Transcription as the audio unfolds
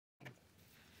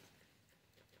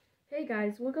Hey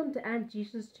guys, welcome to Aunt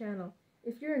Jisha's channel.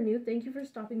 If you're new, thank you for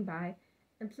stopping by,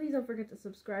 and please don't forget to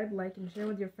subscribe, like, and share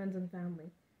with your friends and family.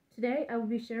 Today, I will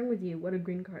be sharing with you what a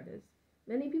green card is.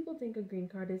 Many people think a green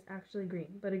card is actually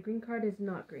green, but a green card is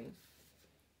not green.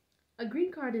 A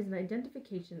green card is an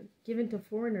identification given to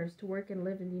foreigners to work and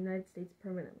live in the United States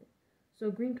permanently. So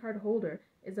a green card holder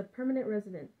is a permanent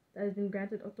resident that has been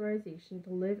granted authorization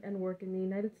to live and work in the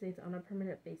United States on a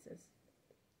permanent basis.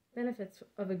 Benefits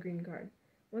of a green card.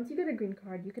 Once you get a green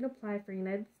card, you can apply for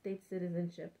United States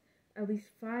citizenship at least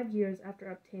 5 years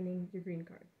after obtaining your green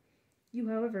card. You,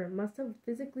 however, must have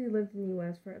physically lived in the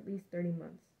U.S. for at least 30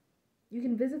 months. You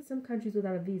can visit some countries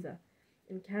without a visa,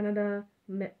 in Canada,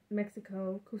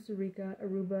 Mexico, Costa Rica,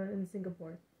 Aruba, and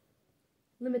Singapore.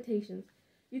 Limitations.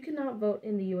 You cannot vote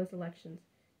in the U.S. elections.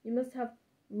 You must have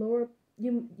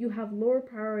you have lower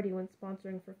priority when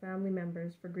sponsoring for family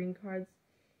members for green cards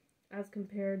as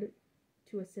compared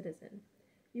to a citizen.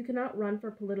 You cannot run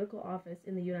for political office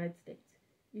in the United States.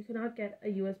 You cannot get a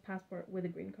U.S. passport with a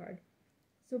green card.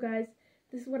 So guys,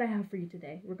 this is what I have for you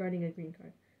today regarding a green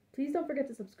card. Please don't forget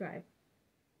to subscribe.